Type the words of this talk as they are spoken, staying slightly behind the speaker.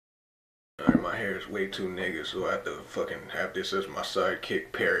hair is way too nigga, so I have to fucking have this as my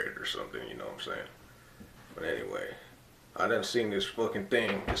sidekick parrot or something, you know what I'm saying? But anyway, I done seen this fucking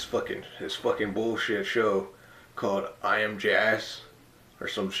thing, this fucking bullshit show called I Am Jazz or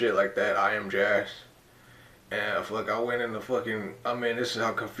some shit like that. I Am Jazz. And I went in the fucking, I mean, this is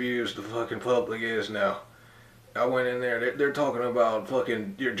how confused the fucking public is now. I went in there, they're talking about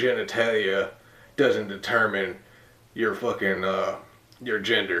fucking your genitalia doesn't determine your fucking, your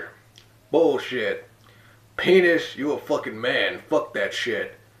gender. Bullshit. Penis, you a fucking man. Fuck that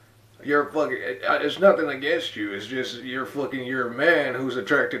shit. You're fucking, it's nothing against you. It's just you're a man who's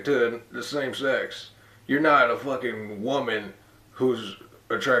attracted to the same sex. You're not a fucking woman who's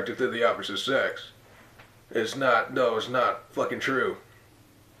attracted to the opposite sex. It's not, no, it's not fucking true.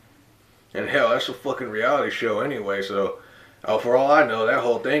 And hell, that's a fucking reality show anyway, so for all I know, that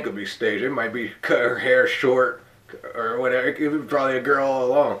whole thing could be staged. It might be cut her hair short or whatever. It could be probably a girl all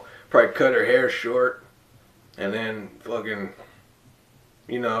along. Probably cut her hair short and then fucking,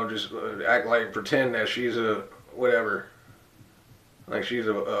 you know, just act like, pretend that she's a whatever. Like she's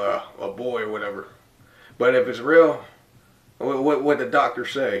a boy or whatever. But if it's real, what the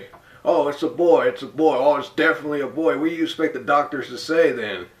doctors say? Oh, it's a boy, it's a boy. Oh, it's definitely a boy. What do you expect the doctors to say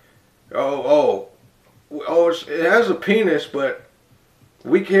then? It has a penis, but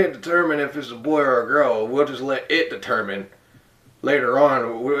we can't determine if it's a boy or a girl. We'll just let it determine later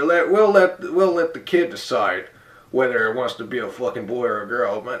on. We'll let the kid decide whether it wants to be a fucking boy or a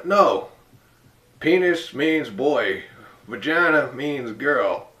girl. But no, penis means boy, vagina means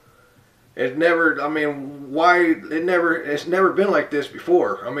girl. It's never, I mean, it's never been like this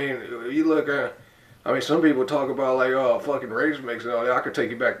before. I mean, you look at, I mean, some people talk about like, oh, fucking race mix and all that. I could take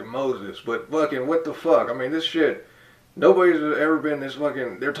you back to Moses, but fucking, what the fuck? I mean, this shit, nobody's ever been this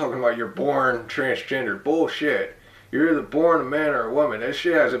fucking, they're talking about you're born transgender. Bullshit. You're either born a man or a woman. That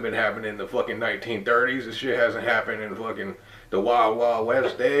shit hasn't been happening in the fucking 1930s. This shit hasn't happened in fucking the Wild Wild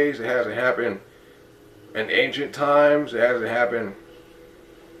West days. It hasn't happened in ancient times. It hasn't happened,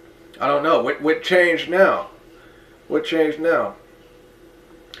 I don't know. What changed now? What changed now?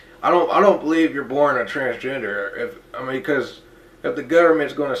 I don't believe you're born a transgender. Because if the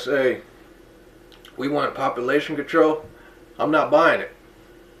government's gonna say we want population control, I'm not buying it.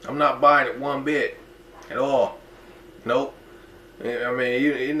 I'm not buying it one bit at all. Nope. I mean,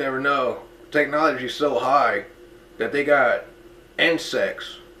 you never know. Technology's so high that they got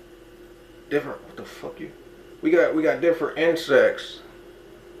insects. Different. What the fuck you? We got different insects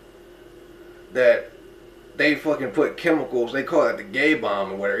that they fucking put chemicals, they call it the gay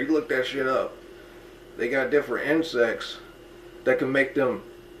bomb or whatever. You look that shit up. They got different insects that can make them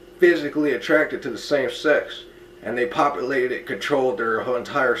physically attracted to the same sex. And they populated it, controlled their whole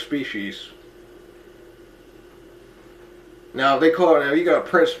entire species. Now they call it, now you got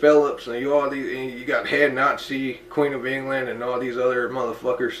Prince Phillips and you got head Nazi, Queen of England and all these other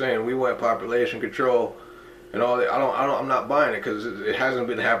motherfuckers saying we want population control and all that. I'm not buying it because it hasn't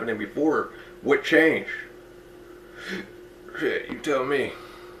been happening before. What changed? Shit, you tell me.